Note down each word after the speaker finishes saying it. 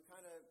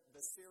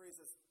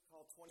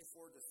called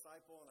 24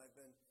 Disciple, and I've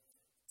been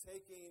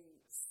taking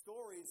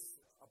stories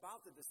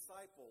about the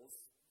disciples.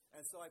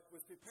 And so I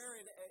was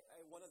preparing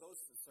one of those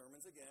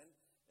sermons again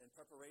in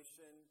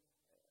preparation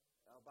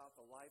about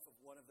the life of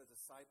one of the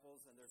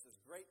disciples. And there's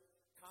this great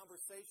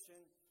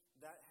conversation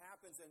that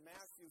happens in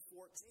Matthew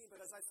 14.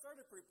 But as I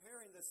started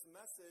preparing this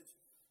message,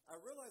 I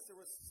realized there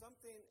was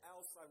something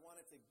else I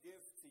wanted to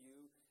give to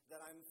you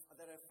that I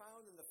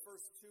found in the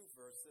first two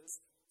verses.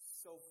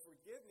 So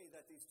forgive me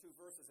that these two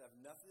verses have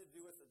nothing to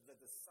do with the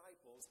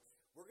disciples.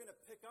 We're going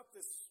to pick up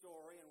this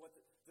story and what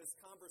this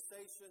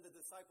conversation the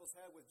disciples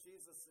had with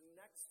Jesus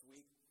next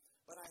week.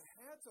 But I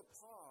had to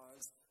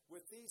pause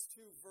with these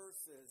two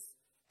verses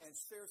and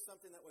share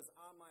something that was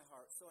on my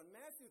heart. So in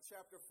Matthew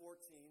chapter 14,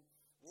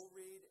 we'll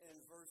read in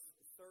verse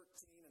 13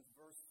 and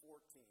verse 14.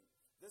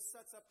 This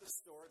sets up the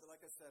story, but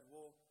like I said,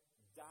 we'll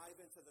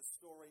dive into the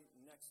story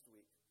next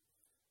week.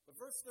 But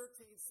verse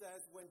 13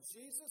 says, when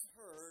Jesus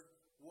heard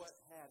what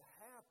had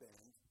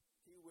happened,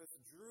 he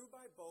withdrew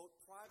by boat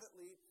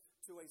privately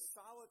to a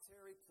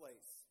solitary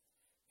place.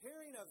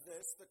 Hearing of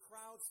this, the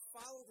crowds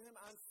followed him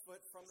on foot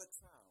from the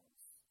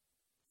towns.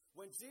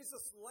 When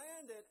Jesus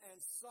landed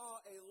and saw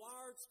a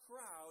large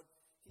crowd,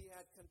 he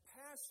had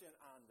compassion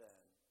on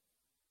them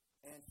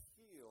and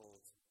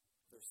healed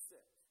their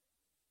sick.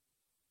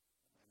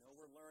 I know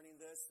we're learning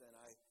this, and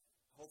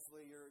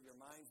hopefully your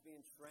mind's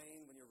being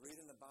trained when you're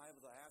reading the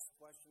Bible to ask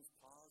questions,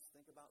 pause,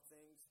 think about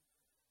things.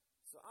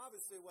 So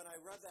obviously when I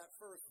read that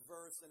first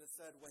verse and it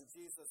said, when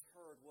Jesus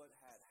heard what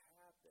had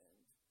happened,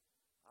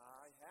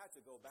 I had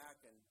to go back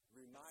and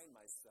remind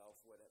myself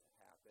what had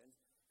happened.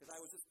 Because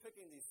I was just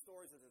picking these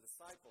stories of the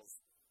disciples,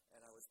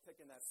 and I was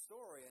picking that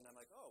story, and I'm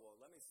like, oh, well,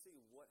 let me see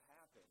what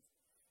happened.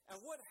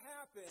 And what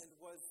happened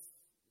was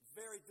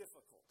very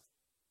difficult.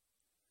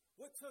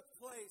 What took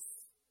place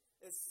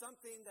is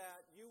something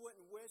that you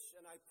wouldn't wish,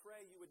 and I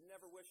pray you would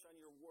never wish on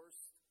your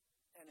worst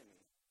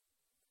enemy.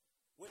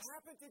 What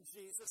happened to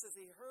Jesus is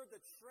he heard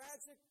the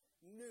tragic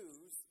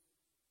news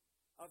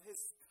of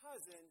his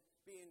cousin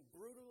being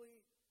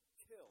brutally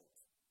killed.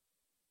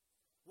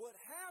 What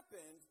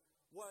happened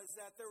was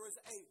that there was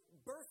a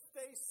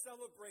birthday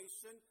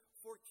celebration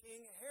for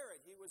King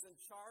Herod. He was in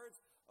charge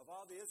of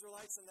all the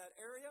Israelites in that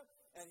area,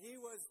 and he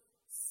was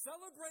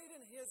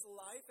celebrating his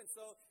life, and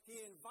so he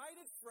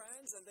invited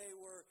friends, and they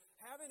were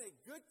having a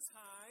good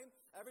time.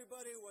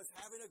 Everybody was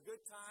having a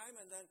good time,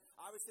 and then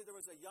obviously there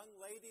was a young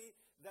lady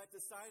that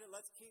decided,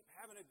 let's keep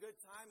having a good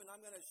time, and I'm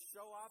going to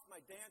show off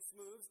my dance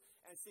moves,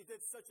 and she did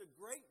such a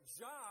great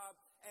job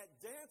at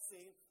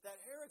dancing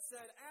that Herod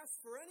said, ask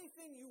for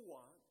anything you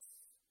want,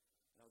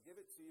 and I'll give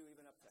it to you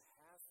even up to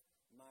half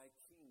my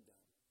kingdom.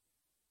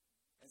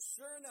 And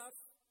sure enough,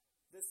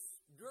 this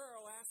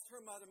girl asked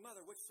her mother,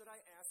 Mother, what should I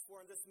ask for?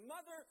 And this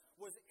mother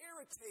was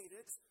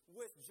irritated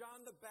with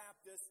John the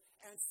Baptist,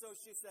 and so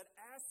she said,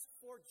 ask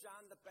for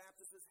John the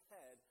Baptist's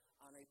head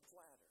on a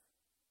platter.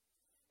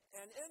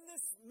 And in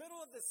this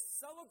middle of this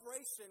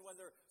celebration, when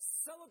they're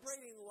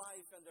celebrating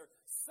life and they're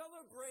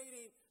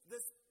celebrating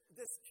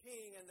this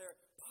king, and they're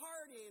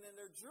partying and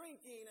they're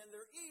drinking and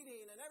they're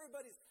eating and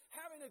everybody's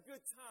having a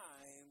good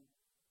time,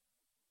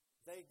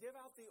 they give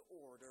out the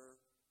order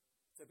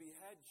to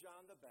behead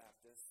John the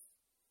Baptist,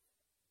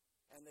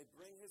 and they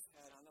bring his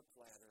head on a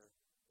platter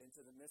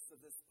into the midst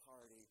of this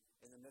party,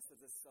 in the midst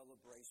of this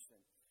celebration.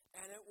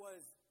 And it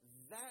was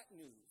that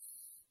news,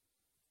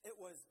 it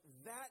was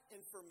that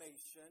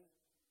information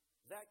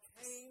that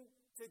came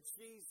to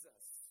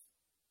Jesus.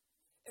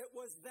 It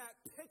was that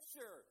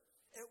picture,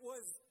 it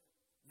was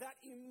that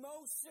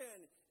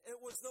emotion, it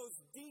was those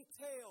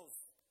details.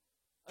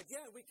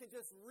 Again, we can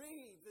just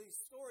read these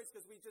stories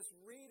because we just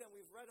read and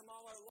we've read them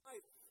all our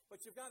life.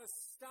 But you've got to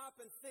stop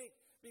and think,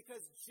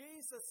 because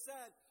Jesus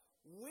said,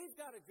 we've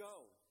got to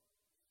go.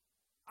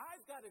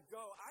 I've got to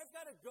go. I've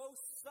got to go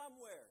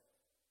somewhere.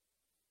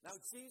 Now,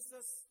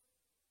 Jesus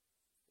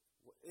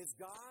is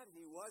God.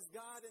 He was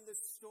God in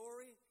this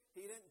story.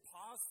 He didn't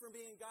pause from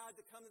being God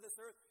to come to this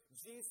earth.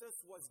 Jesus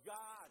was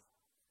God.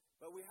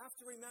 But we have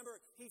to remember,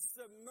 he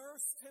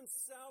submersed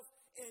himself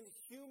in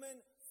human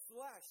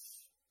flesh.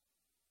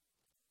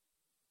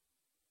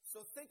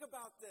 So think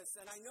about this,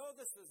 and I know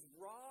this is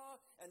raw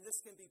and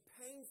this can be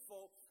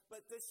painful,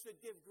 but this should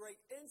give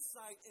great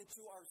insight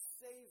into our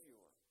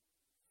Savior.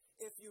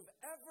 If you've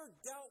ever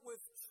dealt with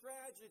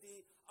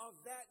tragedy of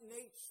that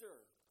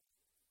nature,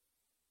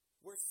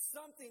 where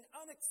something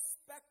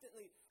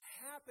unexpectedly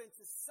happened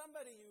to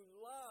somebody you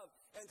love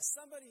and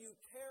somebody you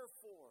care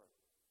for,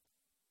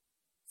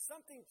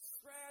 something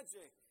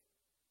tragic,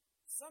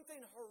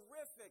 something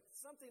horrific,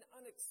 something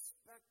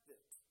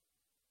unexpected.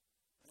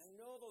 And I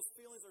know those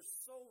feelings are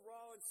so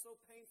raw and so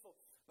painful,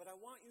 but I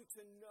want you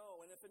to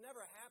know, and if it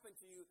never happened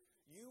to you,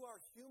 you are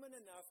human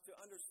enough to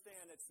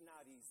understand it's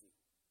not easy.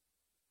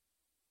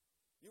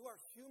 You are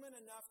human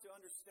enough to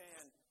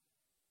understand,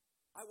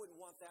 I wouldn't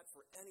want that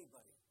for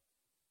anybody.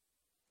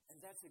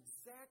 And that's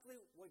exactly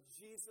what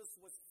Jesus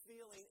was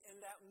feeling in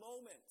that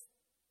moment.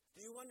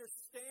 Do you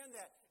understand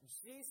that?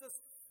 Jesus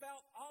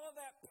felt all of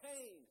that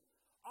pain,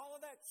 all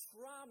of that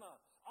trauma,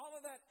 all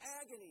of that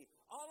agony,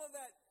 all of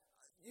that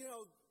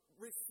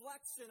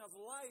reflection of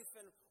life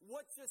and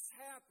what just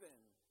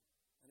happened.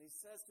 And he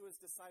says to his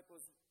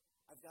disciples,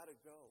 I've got to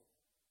go.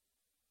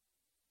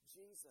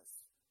 Jesus,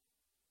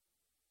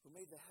 who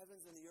made the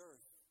heavens and the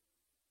earth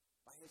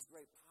by his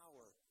great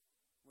power,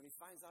 when he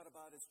finds out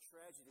about his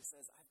tragedy,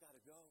 says, I've got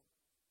to go.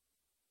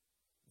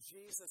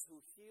 Jesus,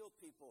 who healed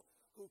people,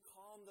 who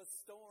calmed the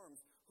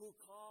storms, who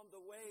calmed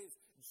the waves.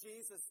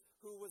 Jesus,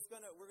 who we're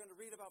going to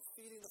read about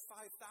feeding the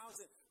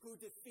 5,000, who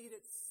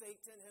defeated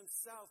Satan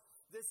himself.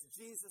 This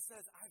Jesus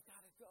says, I've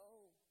got to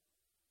go.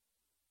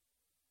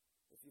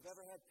 If you've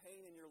ever had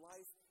pain in your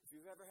life, if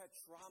you've ever had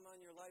trauma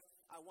in your life,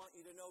 I want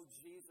you to know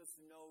Jesus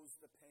knows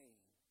the pain.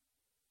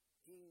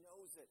 He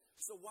knows it.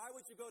 So why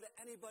would you go to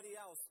anybody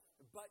else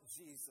but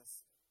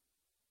Jesus?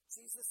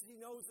 Jesus, he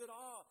knows it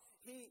all.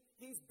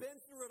 He's been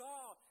through it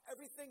all.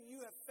 Everything you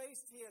have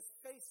faced, he has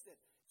faced it.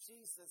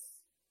 Jesus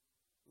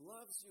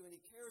loves you and he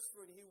cares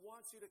for you and he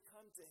wants you to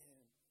come to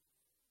him.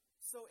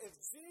 So if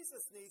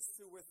Jesus needs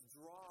to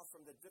withdraw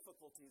from the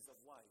difficulties of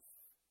life,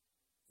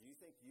 do you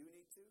think you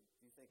need to?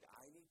 Do you think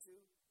I need to?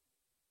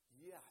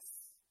 Yes.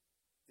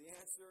 The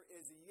answer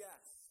is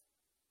yes.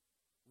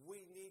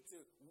 We need to.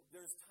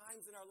 There's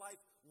times in our life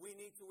we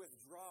need to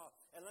withdraw.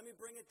 And let me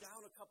bring it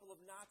down a couple of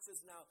notches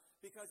now,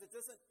 because it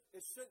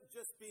shouldn't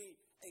just be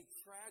a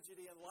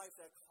tragedy in life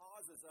that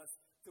causes us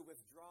to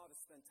withdraw to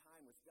spend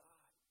time with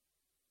God.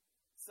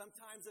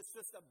 Sometimes it's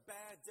just a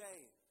bad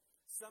day.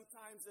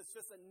 Sometimes it's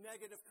just a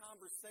negative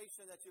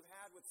conversation that you've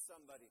had with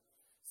somebody.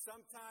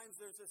 Sometimes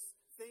there's just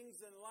things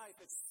in life.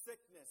 It's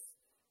sickness.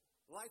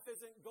 Life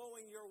isn't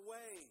going your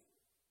way.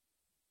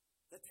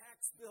 The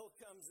tax bill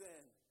comes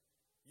in.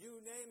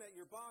 You name it.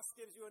 Your boss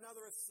gives you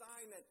another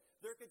assignment.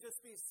 There could just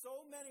be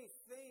so many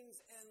things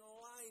in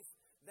life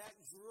that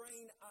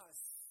drain us.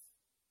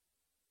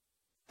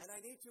 And I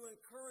need to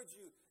encourage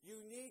you.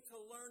 You need to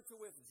learn to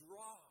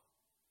withdraw.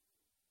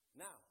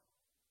 Now,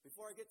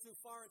 before I get too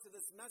far into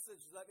this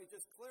message, let me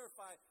just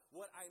clarify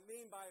what I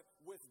mean by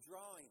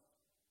withdrawing.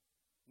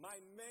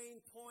 My main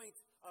point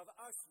of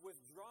us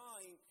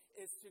withdrawing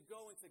is to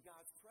go into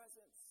God's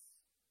presence.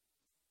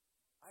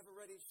 I've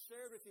already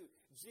shared with you,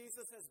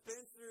 Jesus has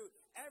been through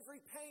every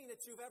pain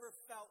that you've ever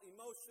felt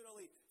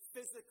emotionally,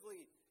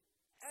 physically,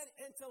 and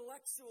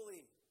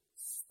intellectually,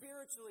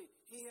 spiritually.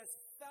 He has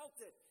felt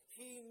it.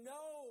 He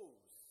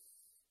knows.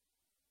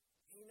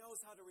 He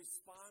knows how to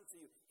respond to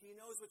you. He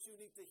knows what you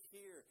need to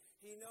hear.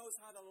 He knows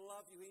how to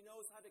love you. He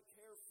knows how to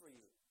care for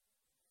you.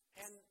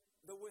 And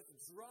the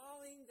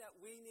withdrawing that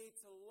we need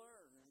to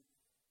learn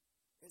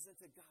is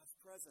into God's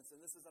presence.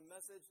 And this is a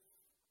message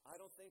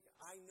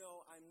I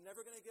know I'm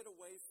never going to get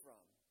away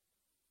from.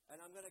 And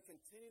I'm going to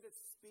continue to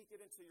speak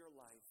it into your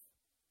life.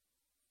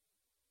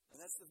 And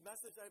that's the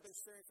message I've been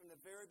sharing from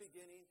the very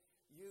beginning.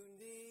 You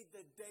need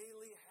the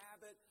daily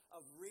habit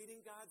of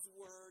reading God's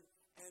Word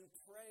and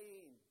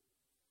praying.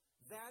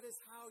 That is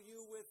how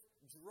you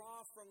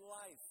withdraw from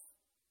life.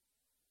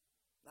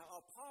 Now,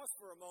 I'll pause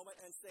for a moment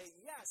and say,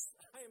 yes,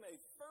 I am a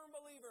firm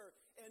believer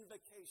in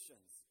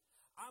vacations.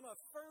 I'm a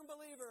firm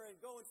believer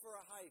in going for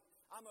a hike.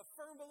 I'm a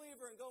firm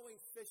believer in going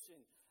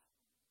fishing.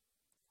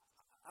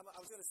 I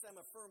was going to say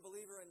I'm a firm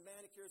believer in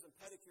manicures and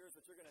pedicures,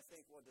 but you're going to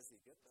think, well, does he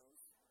get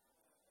those?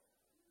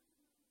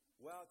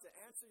 Well, to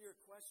answer your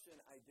question,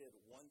 I did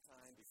one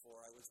time before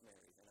I was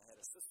married. And I had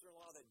a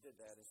sister-in-law that did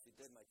that, and she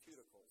did my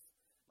cuticles.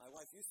 My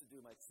wife used to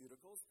do my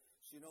cuticles.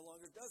 She no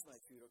longer does my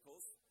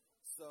cuticles,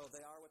 so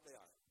they are what they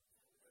are.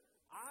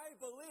 I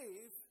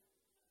believe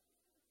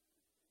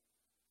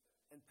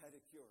in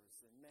pedicures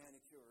and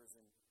manicures.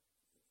 And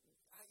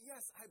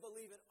yes, I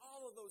believe in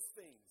all of those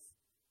things.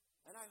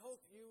 And I hope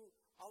you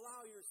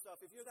allow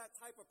yourself, if you're that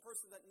type of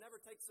person that never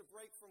takes a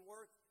break from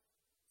work,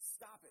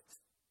 stop it.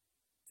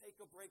 Take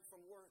a break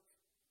from work.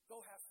 Go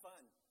have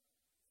fun.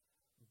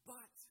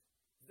 But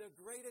the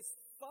greatest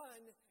fun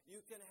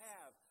you can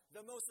have,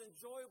 the most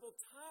enjoyable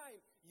time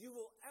you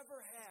will ever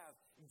have,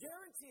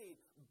 guaranteed,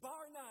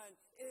 bar none,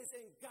 is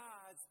in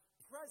God's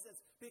presence.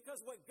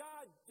 Because what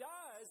God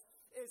does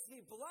is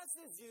He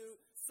blesses you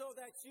so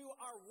that you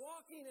are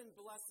walking in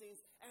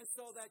blessings and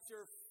so that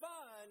your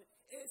fun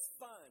is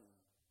fun.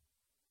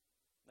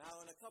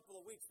 Now, in a couple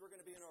of weeks, we're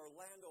going to be in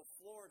Orlando,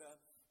 Florida,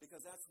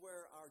 because that's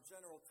where our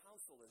general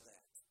counsel is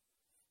at.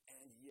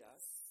 And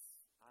yes,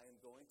 I am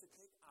going to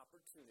take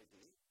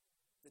opportunity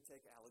to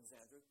take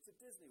Alexandra to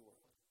Disney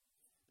World.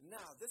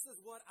 Now, this is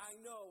what I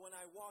know when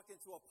I walk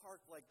into a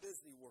park like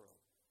Disney World.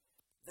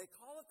 They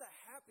call it the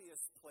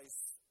happiest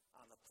place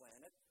on the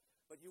planet,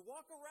 but you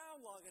walk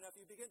around long enough,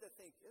 you begin to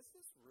think, is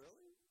this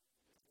really?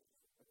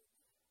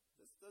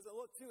 This doesn't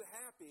look too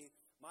happy.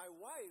 My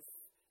wife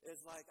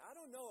is like, I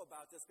don't know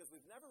about this because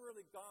we've never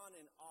really gone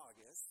in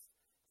August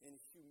in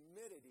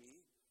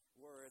humidity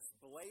where it's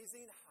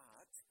blazing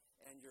hot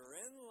and you're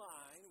in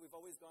line. We've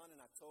always gone in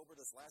October,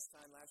 this last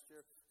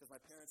year, because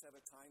my parents have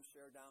a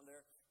timeshare down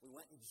there. We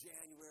went in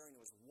January and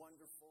it was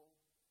wonderful.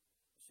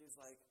 She's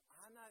like,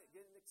 I'm not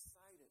getting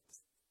excited.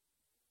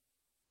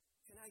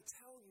 Can I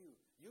tell you,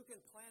 you can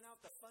plan out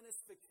the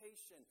funnest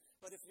vacation,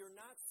 but if you're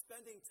not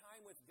spending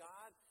time with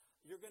God,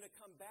 you're going to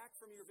come back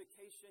from your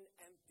vacation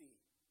empty.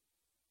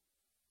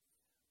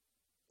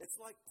 It's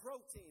like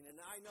protein,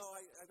 and I know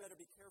I better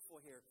be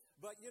careful here.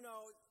 But,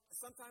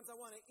 sometimes I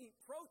want to eat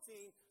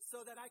protein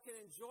so that I can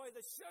enjoy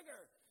the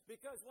sugar.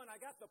 Because when I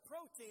got the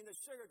protein, the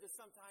sugar just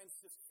sometimes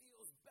just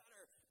feels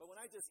better. But when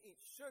I just eat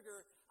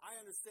sugar, I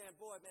understand,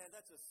 boy, man,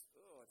 that's just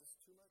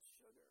too much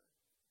sugar.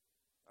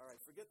 All right,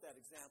 forget that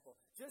example.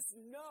 Just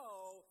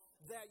know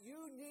that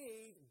you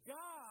need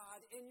God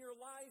in your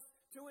life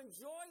to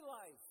enjoy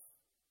life.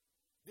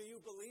 Do you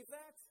believe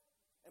that?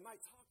 Am I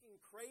talking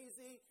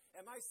crazy?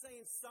 Am I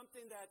saying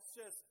something that's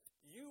just,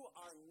 you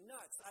are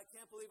nuts? I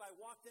can't believe I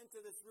walked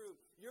into this room.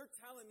 You're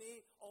telling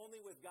me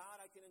only with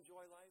God I can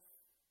enjoy life?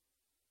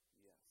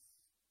 Yes.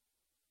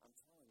 I'm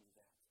telling you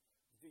that.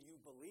 Do you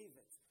believe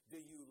it?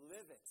 Do you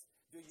live it?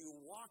 Do you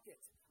walk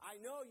it? I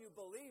know you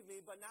believe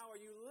me, but now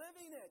are you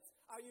living it?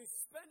 Are you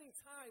spending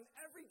time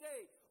every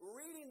day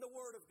reading the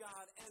Word of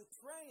God and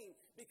praying?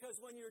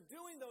 Because when you're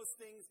doing those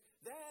things,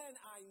 then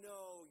I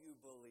know you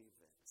believe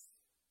it.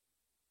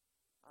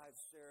 I've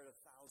shared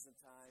 1,000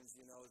 times,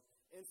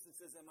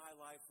 instances in my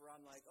life where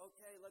I'm like,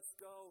 okay, let's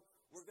go.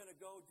 We're going to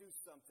go do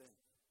something.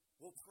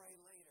 We'll pray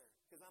later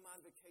because I'm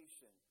on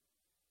vacation.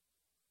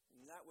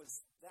 And that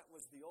was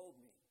the old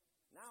me.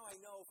 Now I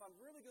know if I'm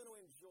really going to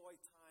enjoy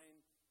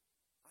time,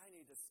 I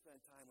need to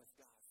spend time with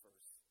God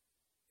first.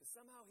 Because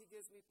somehow He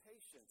gives me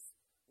patience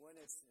when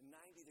it's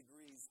 90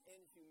 degrees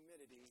in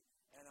humidity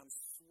and I'm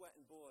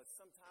sweating bullets.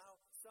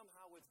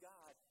 Somehow with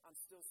God, I'm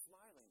still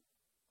smiling.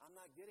 I'm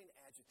not getting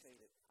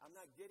agitated. I'm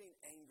not getting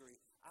angry.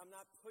 I'm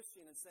not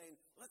pushing and saying,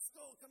 let's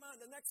go, come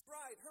on, the next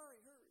bride, hurry.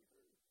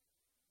 And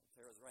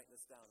Tara's writing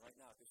this down right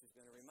now because she's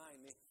going to remind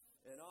me.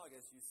 In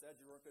August, you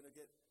said you weren't going to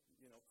get,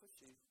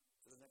 pushy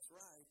to the next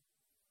ride.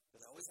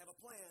 Because I always have a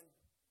plan.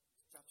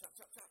 Chop, chop,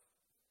 chop, chop.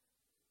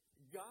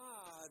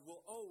 God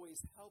will always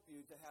help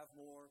you to have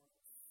more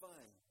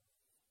fun.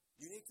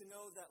 You need to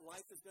know that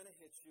life is going to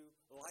hit you.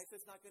 Life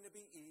is not going to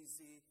be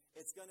easy.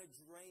 It's going to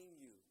drain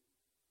you.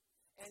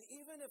 And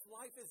even if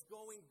life is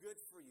going good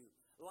for you,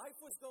 life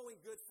was going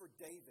good for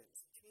David,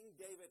 King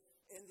David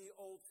in the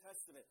Old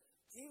Testament.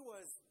 He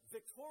was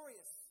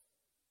victorious.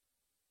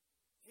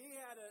 He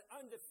had an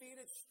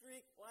undefeated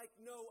streak like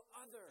no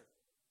other.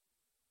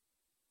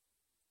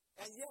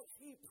 And yet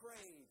he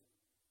prayed.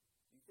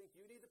 Do you think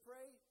you need to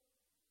pray?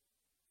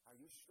 Are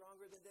you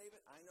stronger than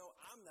David? I know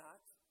I'm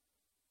not.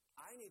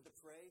 I need to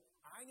pray.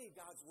 I need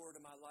God's word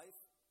in my life.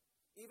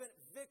 Even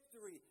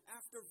victory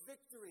after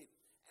victory.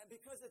 And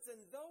because it's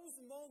in those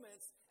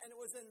moments, and it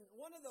was in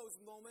one of those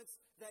moments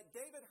that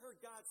David heard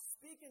God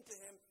speaking to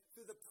him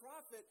through the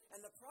prophet,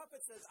 and the prophet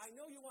says, I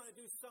know you want to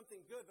do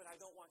something good, but I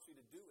don't want you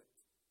to do it.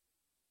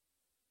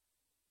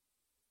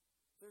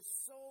 There's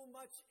so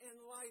much in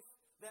life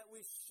that we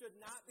should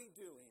not be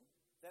doing,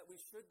 that we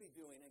should be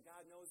doing, and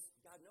God knows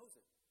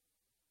it.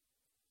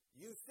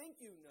 You think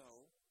you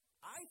know,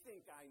 I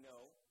think I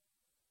know,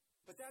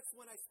 but that's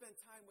when I spend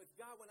time with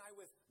God, when I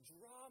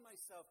withdraw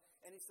myself.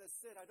 And He says,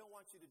 Sid, I don't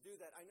want you to do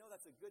that. I know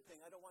that's a good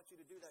thing. I don't want you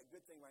to do that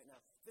good thing right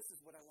now. This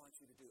is what I want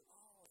you to do.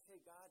 Oh,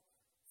 okay, God,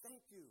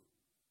 thank you.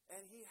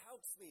 And He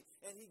helps me,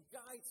 and He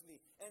guides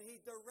me, and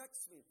He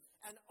directs me.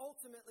 And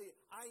ultimately,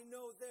 I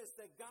know this,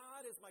 that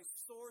God is my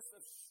source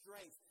of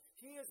strength.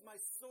 He is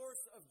my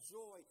source of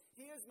joy.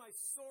 He is my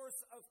source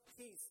of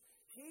peace.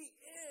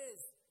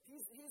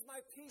 He's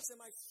my peace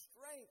and my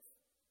strength.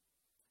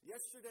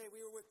 Yesterday,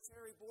 we were with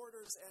Terry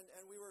Borders,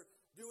 and we were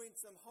doing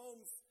some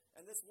homes.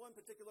 And this one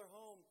particular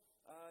home,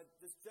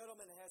 this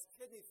gentleman has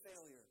kidney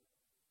failure.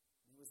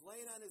 He was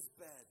laying on his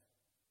bed.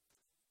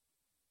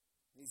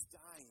 He's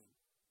dying.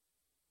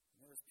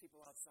 And there's people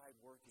outside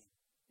working.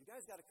 You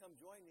guys got to come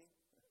join me.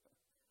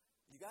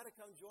 You got to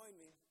come join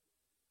me.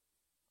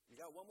 You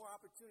got one more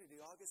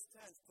opportunity, August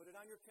 10th. Put it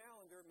on your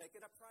calendar. Make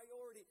it a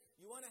priority.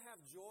 You want to have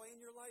joy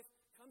in your life?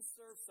 Come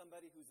serve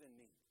somebody who's in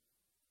need.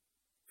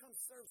 Come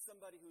serve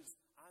somebody who's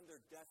on their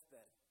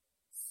deathbed.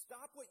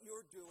 Stop what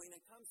you're doing and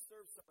come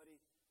serve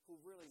somebody who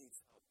really needs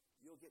help.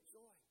 You'll get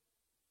joy.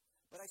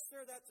 But I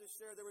share that to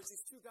share there was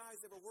these two guys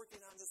that were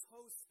working on this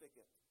hose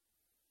spigot.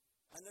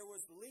 And there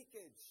was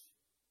leakage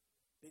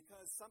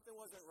because something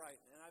wasn't right.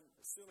 And I'm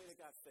assuming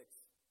it got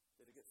fixed.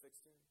 Did it get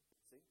fixed, Terry?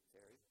 See?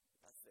 Terry, it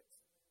got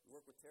fixed. You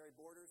work with Terry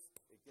Borders,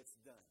 it gets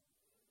done.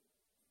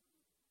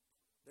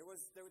 There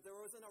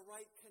wasn't a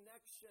right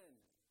connection.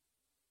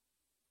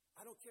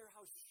 I don't care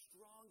how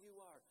strong you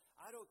are.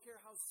 I don't care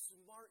how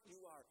smart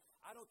you are.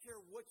 I don't care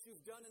what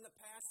you've done in the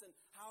past and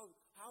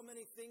how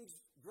many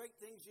great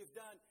things you've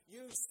done.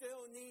 You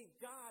still need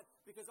God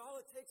because all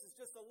it takes is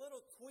just a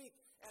little tweak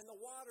and the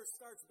water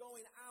starts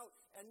going out.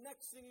 And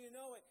next thing you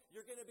know it,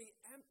 you're going to be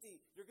empty.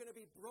 You're going to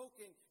be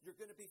broken. You're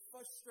going to be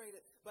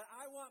frustrated. But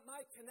I want my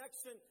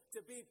connection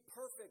to be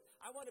perfect.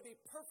 I want to be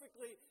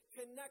perfectly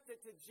connected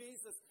to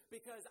Jesus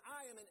because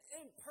I am an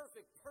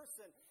imperfect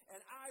person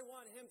and I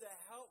want Him to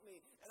help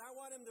me and I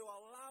want Him to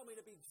allow me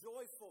to be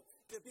joyful,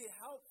 to be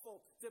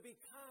helpful, to be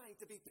kind,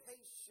 to be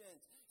patient.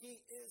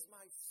 He is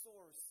my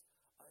source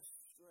of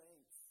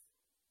strength.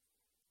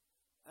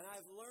 And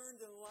I've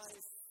learned in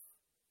life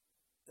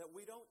that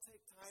we don't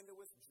take time to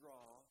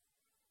withdraw.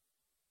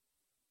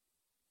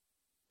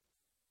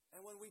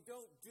 And when we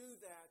don't do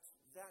that,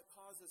 that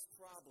causes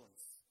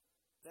problems.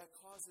 That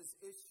causes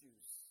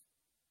issues.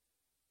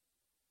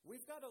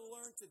 We've got to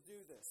learn to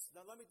do this.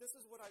 Now, this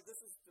is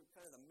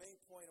kind of the main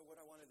point of what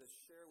I wanted to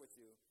share with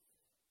you.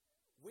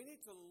 We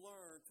need to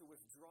learn to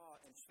withdraw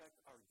and check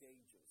our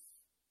gauges.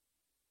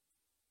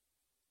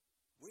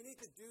 We need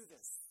to do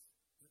this.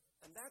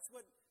 And that's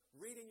what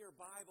reading your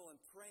Bible and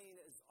praying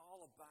is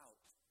all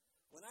about.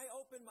 When I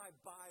open my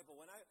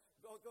Bible,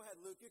 go ahead,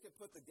 Luke, you can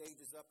put the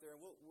gauges up there,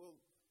 and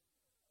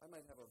I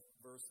might have a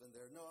verse in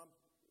there. No,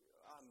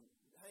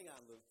 hang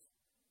on, Luke.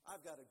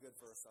 I've got a good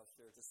verse I'll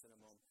share just in a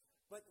moment.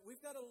 But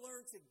we've got to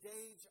learn to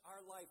gauge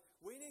our life.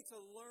 We need to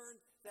learn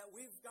that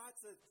we've got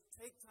to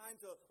take time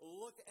to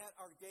look at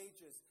our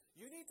gauges.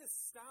 You need to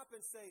stop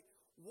and say,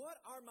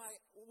 how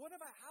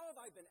have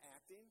I been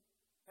acting?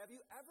 Have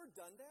you ever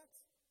done that?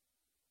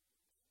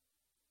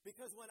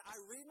 Because when I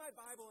read my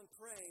Bible and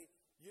pray,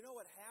 you know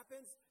what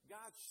happens?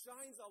 God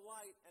shines a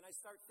light, and I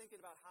start thinking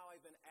about how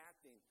I've been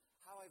acting,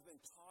 how I've been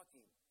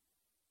talking.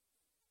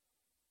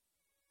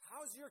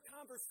 How's your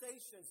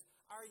conversations?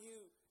 Are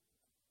you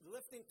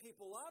lifting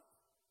people up?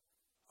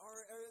 Or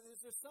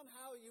is there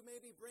somehow you may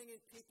be bringing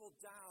people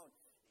down?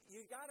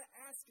 You got to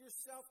ask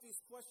yourself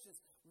these questions.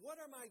 What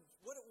are my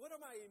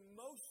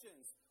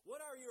emotions?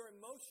 What are your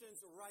emotions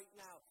right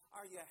now?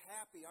 Are you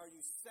happy? Are you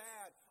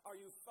sad? Are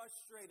you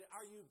frustrated?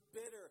 Are you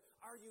bitter?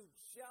 Are you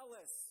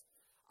jealous?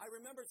 I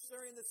remember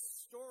sharing this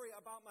story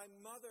about my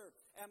mother,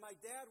 and my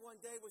dad one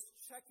day was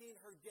checking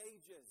her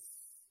gauges.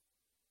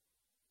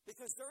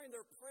 Because during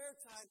their prayer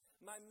time,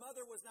 my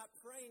mother was not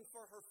praying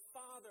for her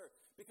father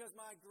because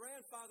my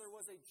grandfather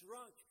was a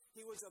drunk.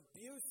 He was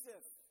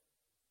abusive.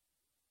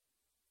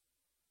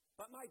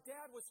 But my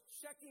dad was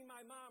checking my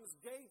mom's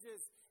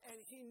gauges, and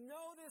he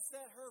noticed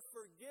that her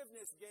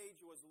forgiveness gauge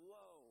was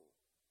low.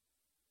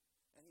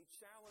 And he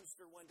challenged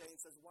her one day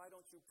and says, "Why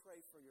don't you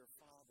pray for your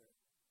father?"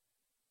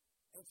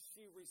 And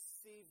she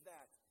received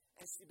that,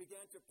 and she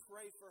began to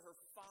pray for her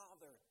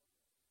father.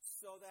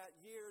 So that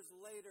years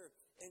later,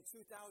 in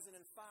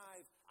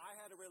 2005, I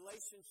had a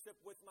relationship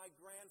with my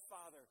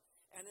grandfather.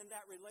 And in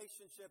that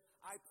relationship,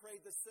 I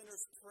prayed the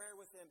sinner's prayer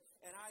with him.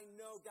 And I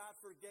know God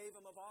forgave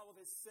him of all of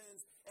his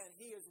sins. And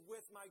he is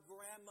with my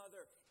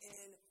grandmother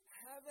in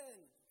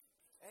heaven.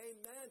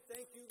 Amen.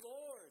 Thank you,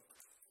 Lord.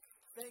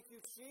 Thank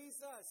you,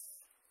 Jesus.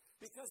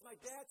 Because my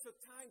dad took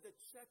time to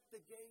check the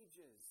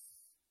gauges.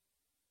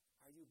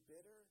 Are you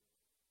bitter?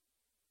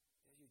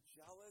 Are you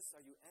jealous?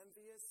 Are you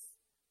envious?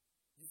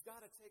 You've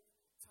got to take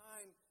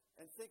time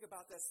and think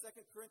about that.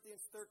 2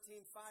 Corinthians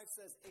 13:5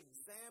 says,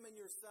 "Examine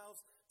yourselves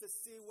to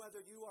see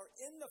whether you are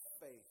in the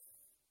faith.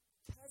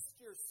 Test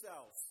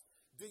yourselves.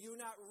 Do you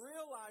not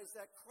realize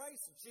that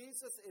Christ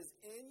Jesus is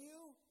in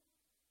you?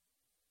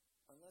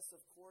 Unless,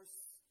 of course,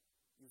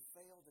 you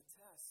fail the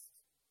test."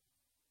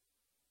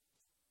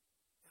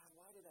 God,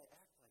 why did I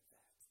act like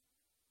that?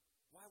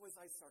 Why was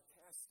I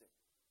sarcastic?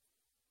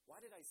 Why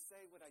did I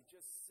say what I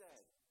just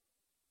said?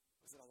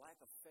 Was it a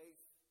lack of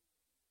faith?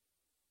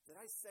 Did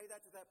I say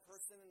that to that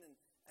person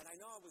and I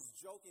know I was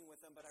joking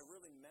with them, but I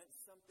really meant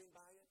something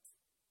by it?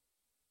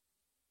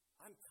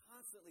 I'm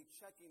constantly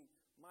checking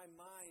my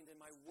mind and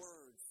my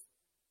words.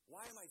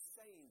 Why am I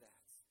saying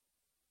that?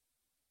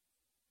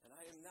 And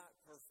I am not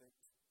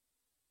perfect.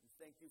 And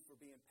thank you for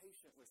being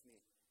patient with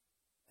me.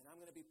 And I'm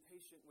going to be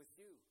patient with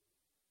you.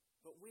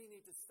 But we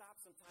need to stop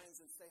sometimes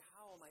and say,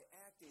 how am I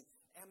acting?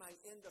 Am I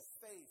in the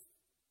faith?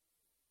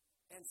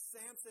 And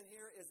Samson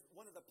here is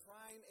one of the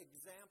prime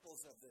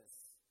examples of this.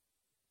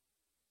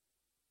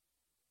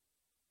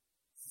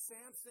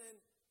 Samson,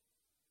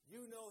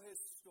 you know his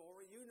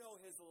story. You know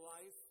his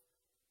life.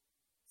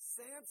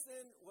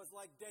 Samson was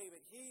like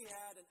David. He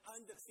had an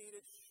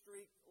undefeated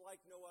streak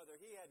like no other.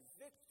 He had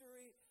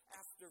victory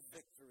after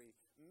victory,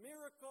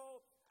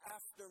 miracle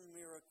after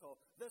miracle.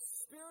 The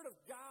Spirit of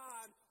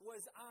God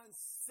was on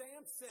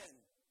Samson,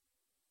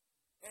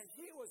 and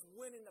he was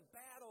winning the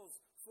battles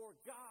for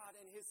God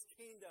and his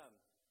kingdom.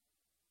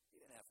 He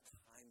didn't have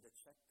time to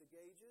check the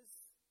gauges.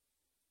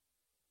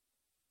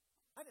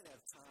 I didn't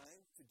have time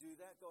to do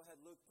that. Go ahead,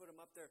 Luke, put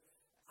them up there.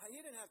 He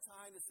didn't have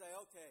time to say,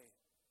 okay,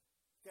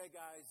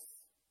 guys,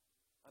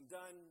 I'm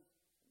done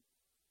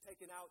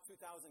taking out 2,000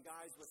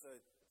 guys with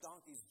a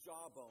donkey's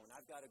jawbone.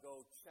 I've got to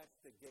go check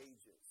the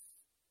gauges.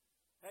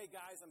 Hey,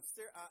 guys,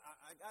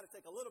 I got to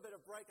take a little bit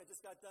of break. I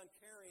just got done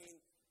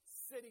carrying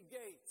city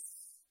gates.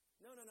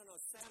 No.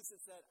 Samson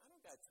said, I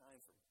don't got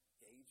time for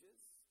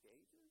gauges.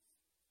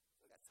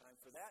 I got time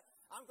for that.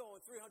 I'm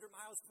going 300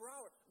 miles per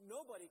hour.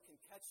 Nobody can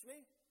catch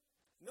me.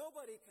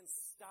 Nobody can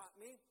stop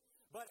me.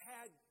 But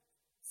had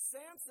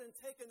Samson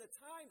taken the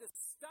time to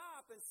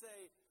stop and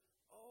say,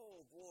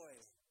 oh boy,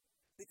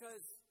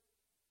 because,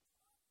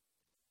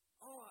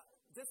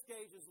 this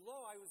gauge is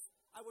low.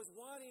 I was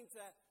wanting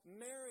to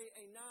marry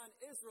a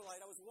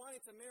non-Israelite. I was wanting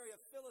to marry a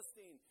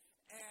Philistine.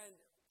 And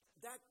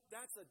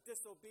that's a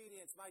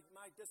disobedience.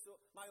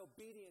 My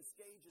obedience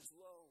gauge is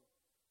low.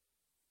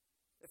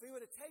 If he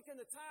would have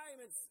taken the time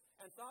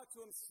and thought to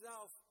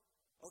himself,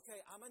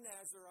 Okay, I'm a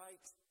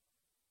Nazirite,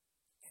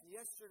 and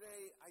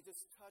yesterday I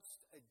just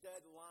touched a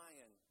dead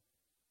lion.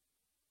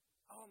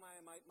 Oh,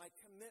 my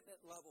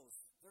commitment levels,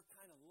 they're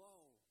kind of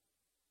low.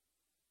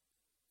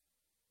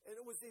 And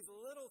it was these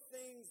little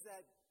things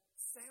that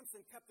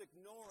Samson kept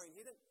ignoring.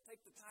 He didn't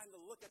take the time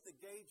to look at the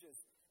gauges,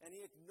 and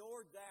he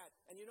ignored that.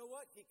 And you know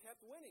what? He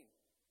kept winning.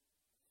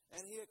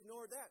 And he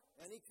ignored that,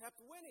 and he kept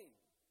winning.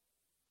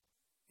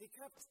 He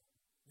kept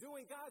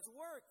doing God's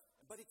work,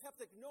 but he kept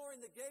ignoring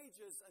the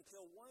gauges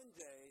until one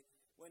day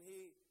when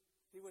he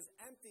was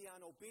empty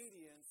on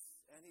obedience,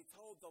 and he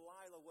told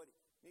Delilah what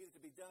needed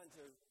to be done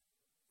to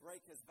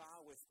break his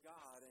vow with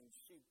God, and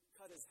she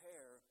cut his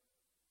hair.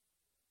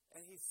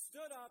 And he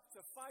stood up to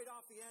fight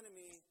off the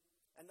enemy,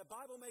 and the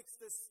Bible makes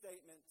this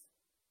statement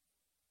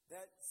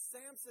that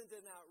Samson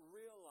did not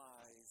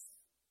realize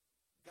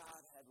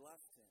God had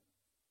left him.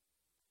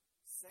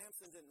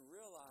 Samson didn't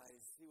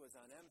realize he was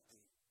on empty.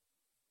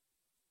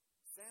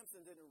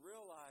 Samson didn't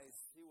realize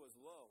he was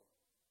low.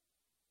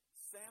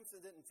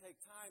 Samson didn't take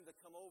time to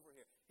come over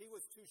here. He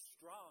was too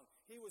strong.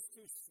 He was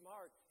too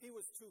smart. He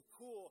was too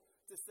cool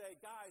to say,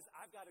 guys,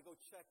 I've got to go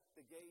check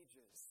the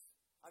gauges.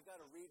 I've got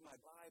to read my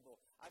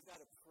Bible. I've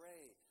got to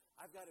pray.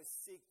 I've got to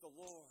seek the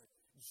Lord.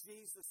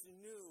 Jesus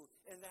knew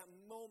in that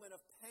moment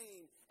of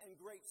pain and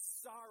great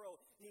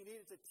sorrow, he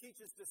needed to teach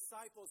his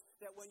disciples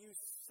that when you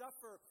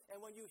suffer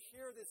and when you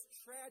hear this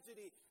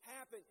tragedy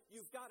happen,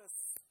 you've got to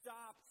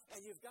stop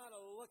and you've got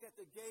to look at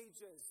the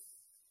gauges.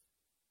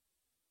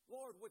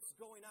 Lord, what's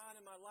going on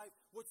in my life?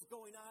 What's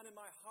going on in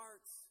my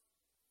heart?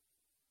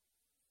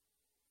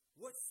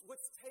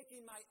 What's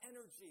taking my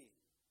energy?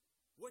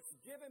 What's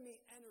giving me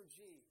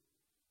energy?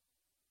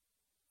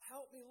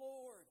 Help me,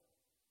 Lord.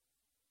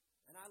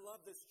 And I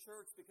love this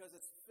church because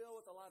it's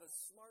filled with a lot of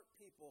smart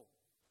people,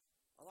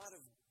 a lot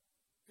of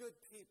good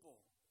people.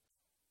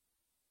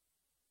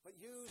 But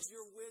use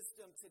your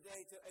wisdom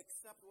today to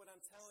accept what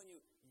I'm telling you.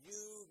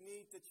 You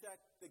need to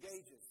check the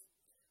gauges.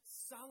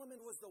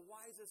 Solomon was the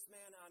wisest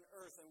man on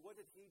earth, and what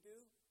did he do?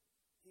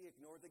 He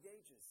ignored the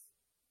gauges.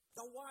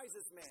 The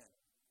wisest man.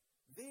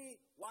 The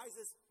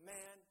wisest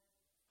man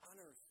on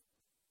earth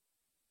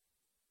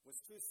was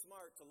too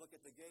smart to look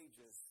at the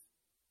gauges,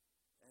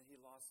 and he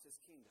lost his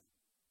kingdom.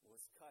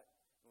 Was cut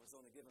and was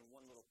only given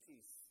one little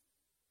piece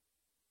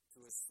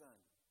to his son.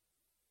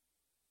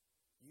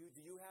 Do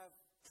you have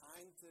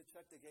time to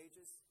check the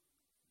gauges?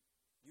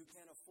 You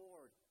can't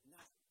afford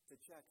not to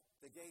check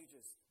the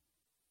gauges.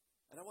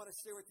 And I want to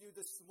share with you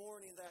this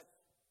morning that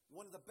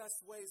one of the best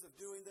ways of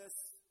doing this,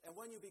 and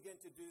when you begin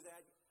to do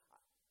that,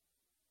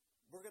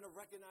 we're going to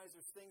recognize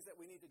there's things that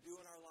we need to do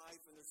in our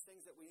life, and there's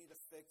things that we need to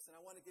fix. And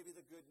I want to give you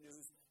the good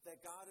news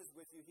that God is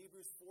with you.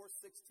 Hebrews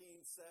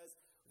 4:16 says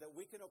that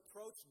we can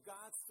approach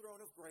God's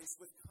throne of grace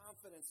with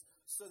confidence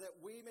so that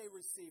we may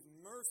receive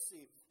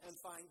mercy and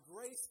find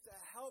grace to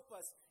help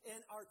us in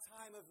our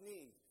time of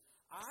need.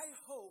 I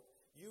hope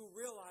you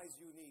realize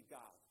you need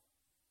God.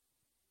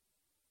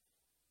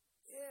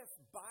 If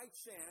by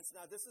chance,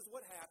 now this is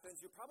what happens,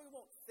 you probably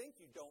won't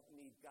think you don't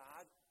need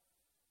God,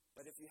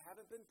 but if you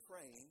haven't been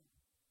praying,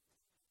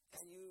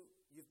 and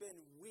you've been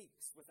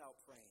weeks without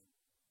praying,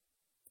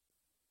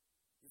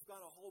 you've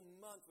gone a whole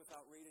month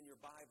without reading your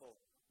Bible,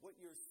 what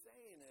you're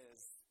saying is,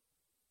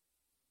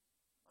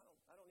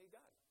 I don't need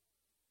God.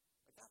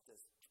 I got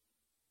this.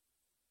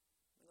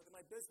 Look at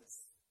my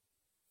business.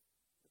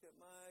 Look at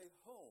my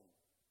home.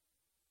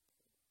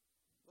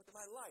 Look at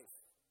my life.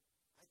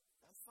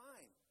 I'm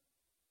fine.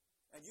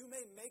 And you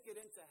may make it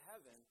into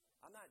heaven.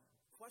 I'm not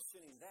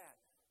questioning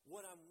that.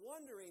 What I'm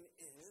wondering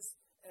is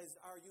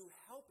are you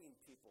helping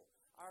people?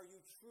 Are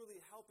you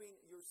truly helping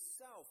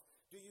yourself?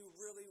 Do you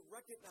really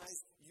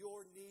recognize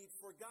your need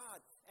for God?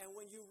 And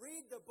when you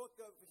read the book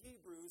of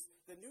Hebrews,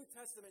 the New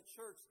Testament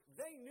church,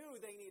 they knew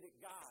they needed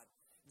God.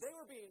 They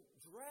were being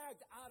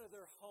dragged out of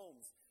their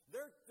homes.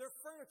 Their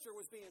furniture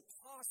was being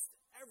tossed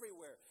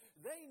everywhere.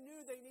 They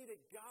knew they needed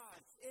God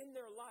in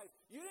their life.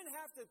 You didn't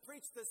have to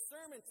preach the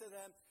sermon to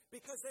them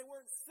because they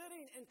weren't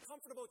sitting in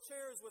comfortable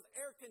chairs with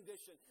air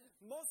conditioning.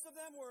 Most of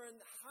them were in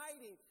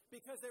hiding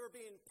because they were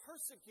being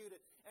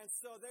persecuted. And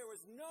so there was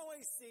no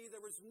AC,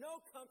 there was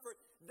no comfort.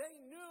 They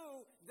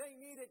knew they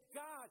needed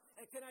God.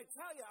 And can I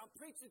tell you, I'm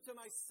preaching to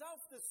myself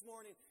this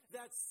morning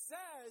that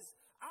says,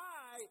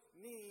 I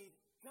need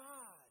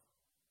God.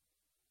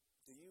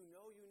 Do you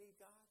know you need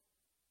God?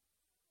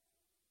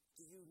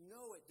 Do you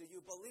know it? Do you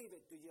believe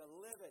it? Do you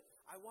live it?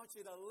 I want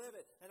you to live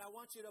it, and I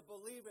want you to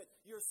believe it.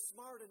 You're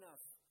smart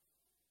enough.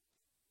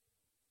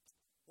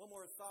 One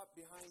more thought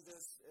behind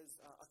this is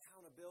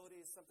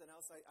accountability is something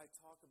else I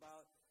talk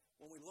about.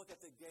 When we look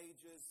at the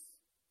gauges,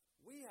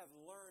 we have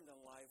learned in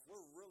life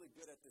we're really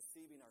good at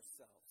deceiving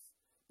ourselves.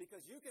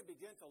 Because you can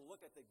begin to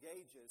look at the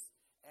gauges,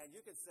 and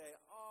you can say,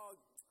 oh,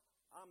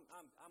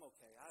 I'm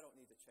okay. I don't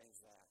need to change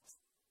that.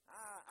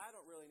 I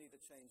don't really need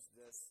to change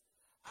this.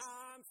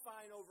 I'm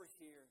fine over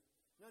here.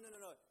 No.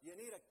 You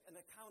need an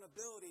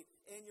accountability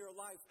in your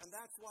life. And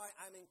that's why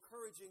I'm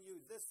encouraging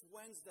you this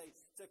Wednesday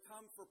to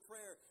come for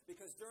prayer.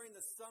 Because during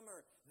the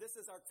summer, this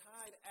is our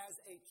time as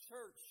a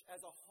church,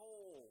 as a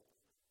whole,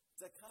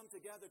 to come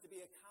together, to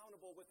be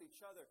accountable with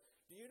each other.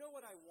 Do you know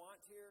what I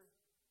want here?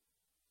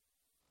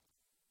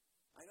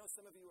 I know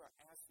some of you are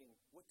asking,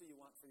 what do you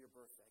want for your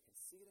birthday? I can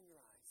see it in your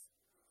eyes.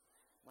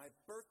 My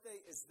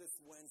birthday is this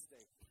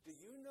Wednesday. Do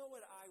you know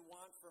what I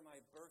want for my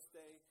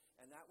birthday?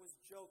 And that was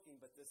joking,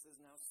 but this is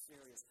now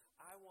serious.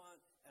 I want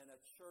a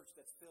church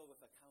that's filled with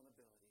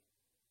accountability.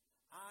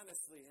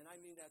 Honestly, and I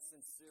mean that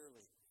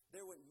sincerely.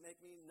 There would make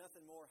me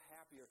nothing more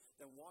happier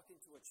than walking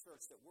to a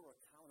church that we're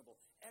accountable.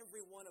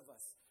 Every one of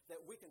us,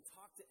 that we can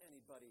talk to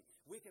anybody.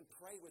 We can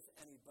pray with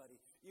anybody.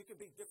 You can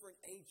be different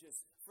ages,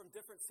 from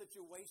different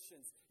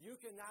situations. You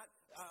cannot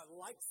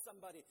like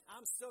somebody.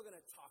 I'm still going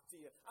to talk to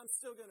you. I'm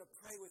still going to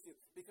pray with you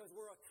because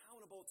we're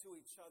accountable to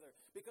each other.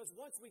 Because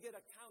once we get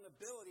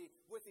accountability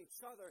with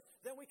each other,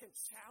 then we can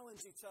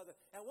challenge each other.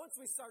 And once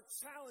we start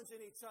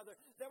challenging each other,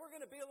 then we're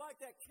going to be like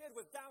that kid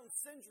with Down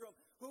syndrome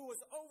who was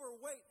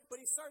overweight,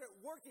 but he started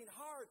working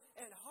hard,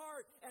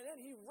 and then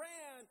he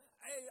ran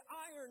an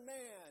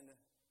Ironman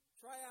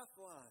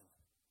triathlon.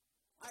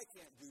 I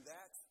can't do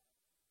that.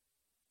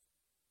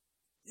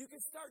 You can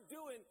start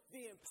doing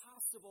the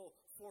impossible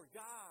for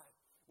God.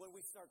 When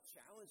we start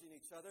challenging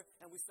each other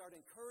and we start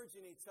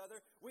encouraging each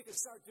other, we can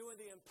start doing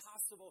the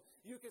impossible.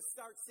 You can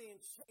start seeing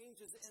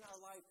changes in our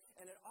life,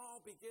 and it all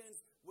begins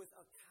with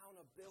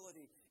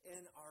accountability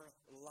in our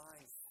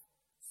life.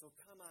 So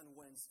come on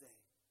Wednesday.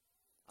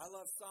 I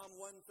love Psalm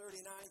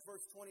 139,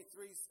 verse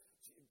 23.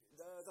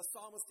 The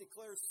psalmist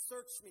declares,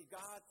 "Search me,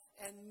 God,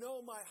 and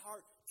know my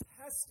heart.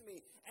 Test me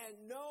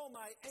and know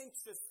my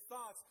anxious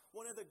thoughts."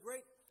 One of the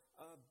great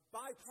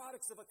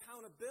byproducts of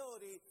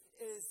accountability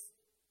is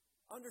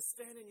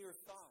understanding your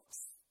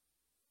thoughts.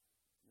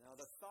 Now,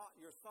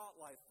 your thought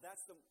life,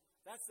 that's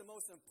the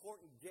most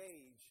important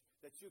gauge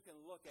that you can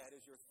look at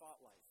is your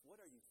thought life. What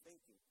are you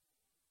thinking?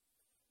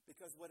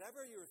 Because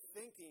whatever you're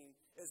thinking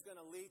is going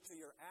to lead to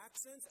your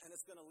actions and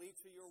it's going to lead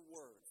to your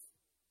words.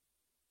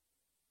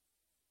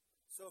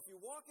 So if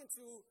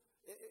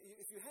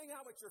you hang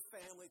out with your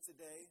family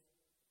today,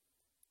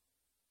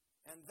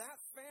 and that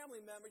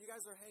family member, you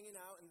guys are hanging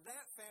out, and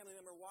that family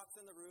member walks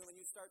in the room and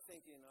you start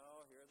thinking,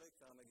 oh, here they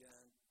come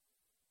again.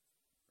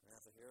 We're going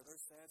to have to hear their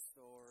sad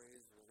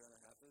stories. We're going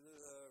to have to do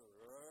that.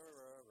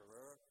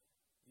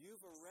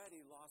 You've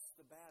already lost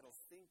the battle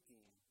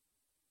thinking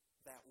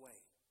that way.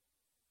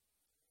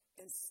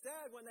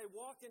 Instead, when they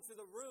walk into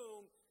the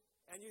room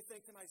and you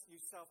think to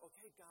yourself,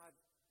 okay, God,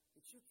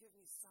 would you give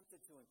me something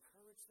to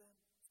encourage them?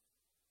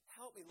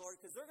 Help me, Lord,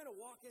 because they're going to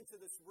walk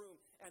into this room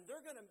and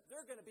they're going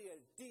to be a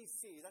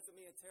DC. That's what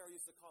me and Tara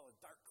used to call a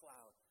dark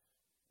cloud.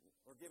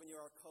 We're giving you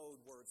our code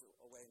words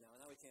away now.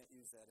 Now we can't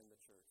use that in the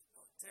church.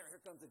 Oh, Tara,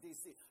 here comes the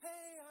DC.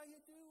 Hey, how you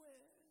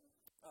doing?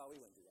 Oh, we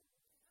wouldn't do that.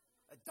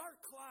 A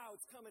dark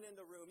cloud's coming in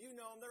the room. You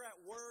know them. They're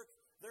at work.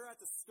 They're at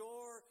the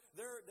store.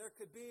 There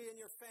could be in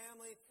your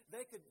family.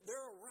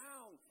 They're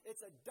around.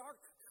 It's a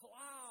dark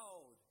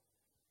cloud.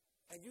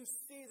 And you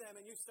see them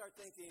and you start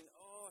thinking,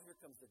 oh, here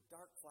comes the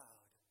dark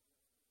cloud.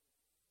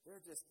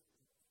 They're just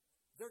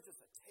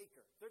a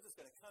taker. They're just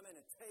going to come in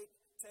and take.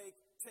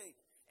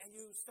 And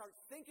you start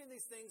thinking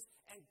these things,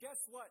 and guess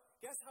what?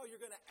 Guess how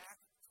you're going to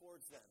act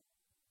towards them.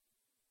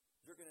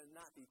 You're going to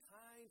not be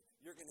kind.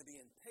 You're going to be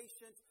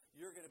impatient.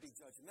 You're going to be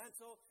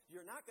judgmental.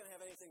 You're not going to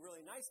have anything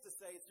really nice to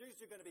say. It's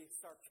usually going to be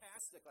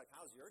sarcastic, like,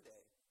 how's your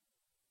day?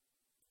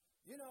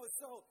 You know,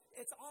 so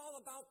it's all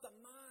about the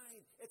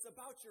mind. It's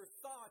about your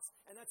thoughts.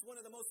 And that's one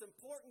of the most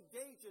important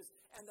gauges.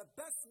 And the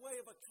best way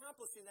of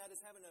accomplishing that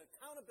is having an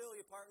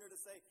accountability partner to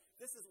say,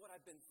 this is what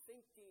I've been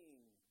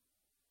thinking.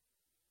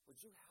 Would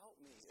you help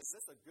me? Is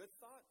this a good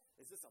thought?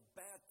 Is this a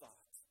bad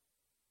thought?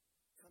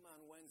 Come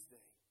on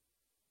Wednesday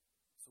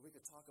so we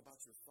could talk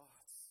about your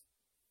thoughts.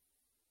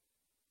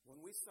 When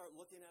we start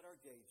looking at our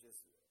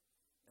gauges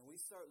and we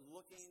start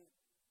looking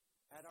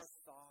at our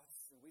thoughts,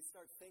 and we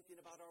start thinking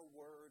about our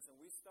words, and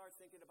we start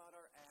thinking about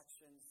our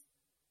actions,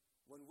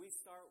 when we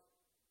start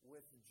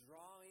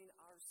withdrawing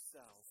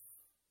ourselves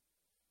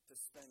to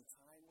spend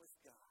time with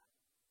God,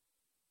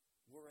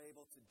 we're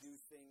able to do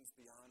things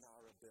beyond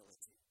our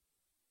ability.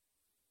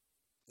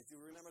 If you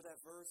remember that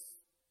verse,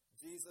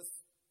 Jesus,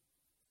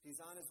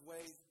 he's on his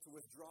way to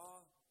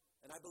withdraw,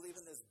 and I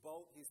believe in this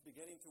boat, he's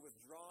beginning to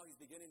withdraw,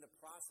 he's beginning the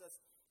process.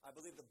 I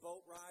believe the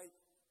boat ride,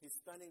 he's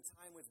spending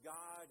time with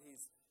God,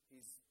 he's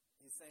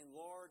saying,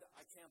 Lord,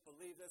 I can't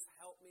believe this.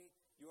 Help me.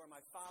 You are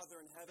my Father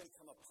in heaven.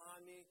 Come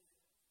upon me.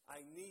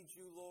 I need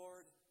you,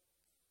 Lord.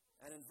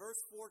 And in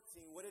verse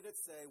 14, what did it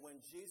say? When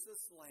Jesus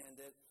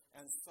landed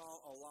and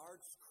saw a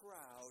large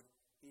crowd,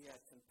 he had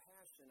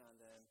compassion on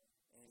them,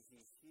 and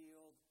he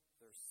healed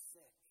their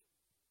sick.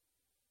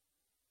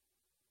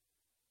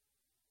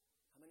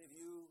 How many of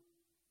you,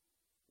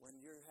 when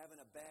you're having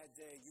a bad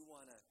day, you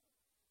want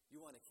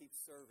to keep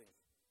serving?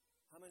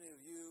 How many of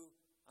you,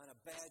 on a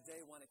bad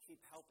day, want to keep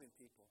helping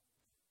people?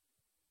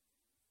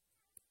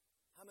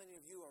 How many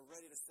of you are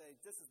ready to say,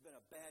 this has been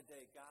a bad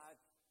day, God,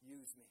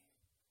 use me.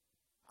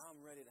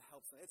 I'm ready to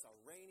help somebody. It's a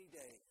rainy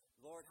day.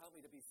 Lord, help me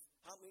to be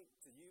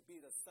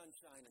the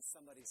sunshine in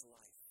somebody's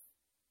life.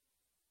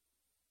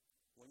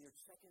 When you're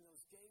checking those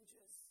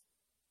gauges,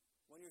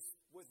 when you're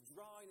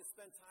withdrawing to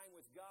spend time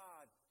with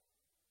God,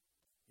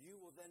 you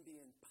will then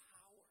be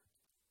empowered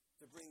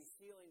to bring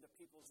healing to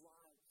people's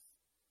lives.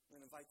 I'm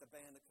going to invite the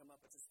band to come up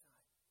at this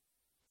time.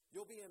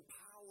 You'll be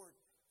empowered.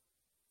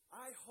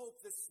 I hope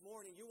this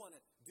morning you want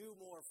to do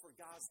more for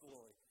God's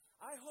glory.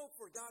 I hope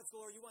for God's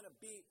glory you want to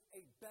be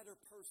a better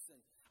person.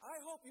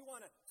 I hope you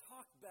want to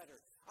talk better.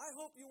 I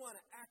hope you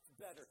want to act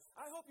better.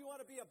 I hope you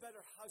want to be a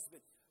better husband.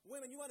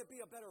 Women, you want to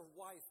be a better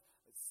wife.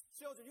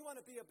 Children, you want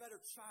to be a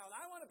better child.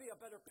 I want to be a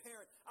better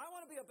parent. I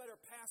want to be a better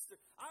pastor.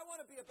 I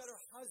want to be a better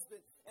husband.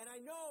 And I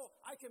know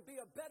I can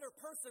be a better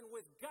person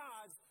with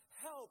God's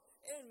help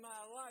in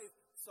my life.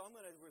 So I'm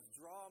going to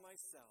withdraw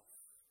myself.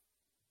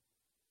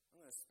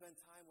 I'm going to spend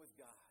time with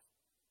God.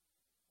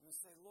 I'm going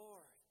to say,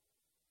 Lord,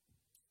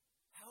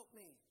 help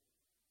me.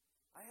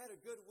 I had a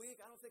good week.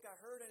 I don't think I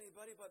hurt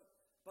anybody, but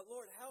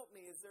Lord, help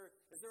me. Is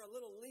there a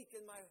little leak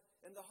in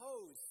the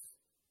hose?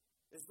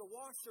 Is the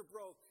washer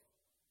broke?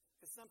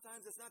 Because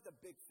sometimes it's not the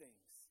big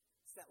things.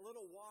 It's that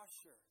little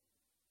washer.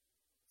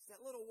 It's that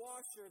little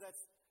washer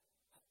that's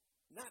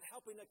not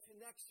helping the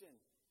connection.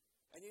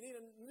 And you need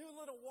a new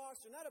little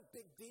washer. Not a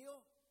big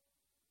deal.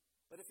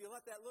 But if you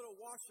let that little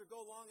washer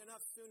go long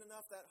enough, soon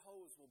enough, that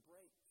hose will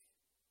break.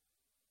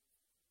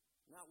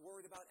 I'm not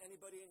worried about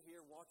anybody in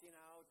here walking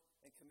out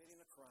and committing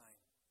a crime.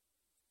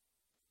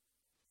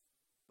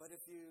 But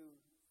if you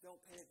don't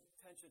pay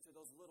attention to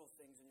those little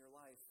things in your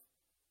life,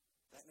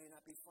 that may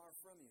not be far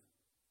from you.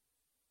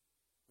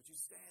 Would you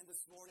stand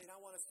this morning? I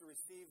want us to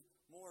receive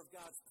more of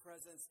God's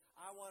presence.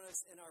 I want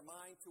us in our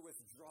mind to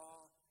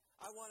withdraw.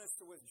 I want us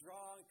to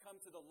withdraw and come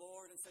to the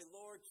Lord and say,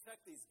 Lord,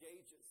 check these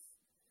gauges.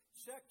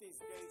 Check these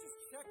gauges.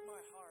 Check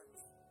my heart.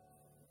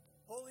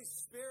 Holy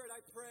Spirit,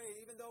 I pray,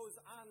 even those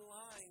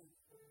online,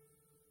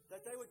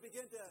 that they would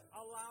begin to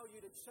allow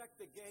you to check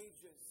the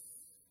gauges.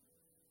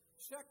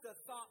 Check the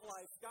thought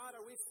life. God,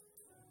 are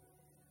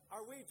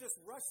we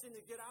just rushing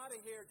to get out of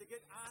here to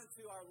get on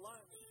to our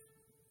lunch?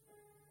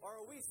 Or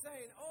are we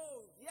saying,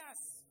 oh, yes,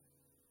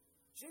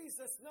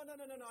 Jesus, no,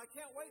 I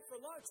can't wait for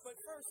lunch, but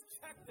first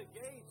check the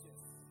gauges.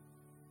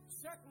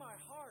 Check my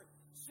heart.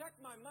 Check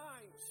my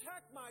mind.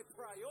 Check my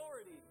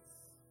priorities.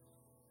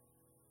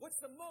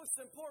 What's the most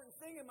important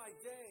thing in my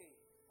day?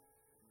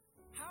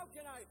 How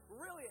can I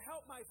really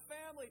help my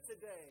family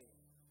today?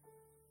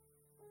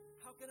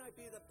 How can I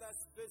be the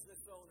best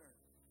business owner?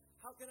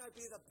 How can I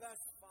be the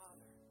best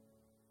father?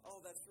 Oh,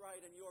 that's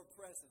right, in your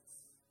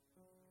presence.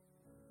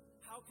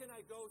 How can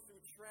I go through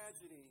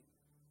tragedy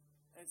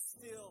and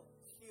still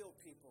heal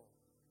people?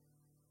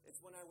 It's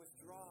when I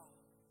withdraw.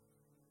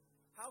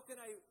 How can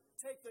I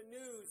take the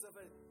news of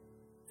a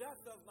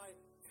death of my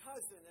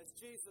cousin, as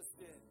Jesus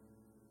did,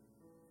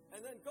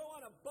 and then go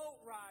on a boat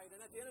ride,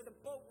 and at the end of the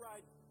boat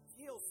ride,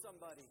 heal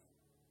somebody?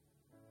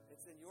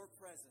 It's in your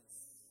presence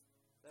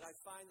that I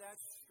find that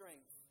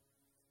strength,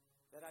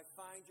 that I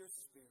find your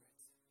Spirit.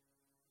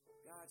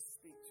 God,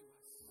 speak to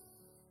us.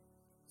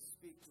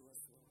 Speak to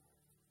us, Lord.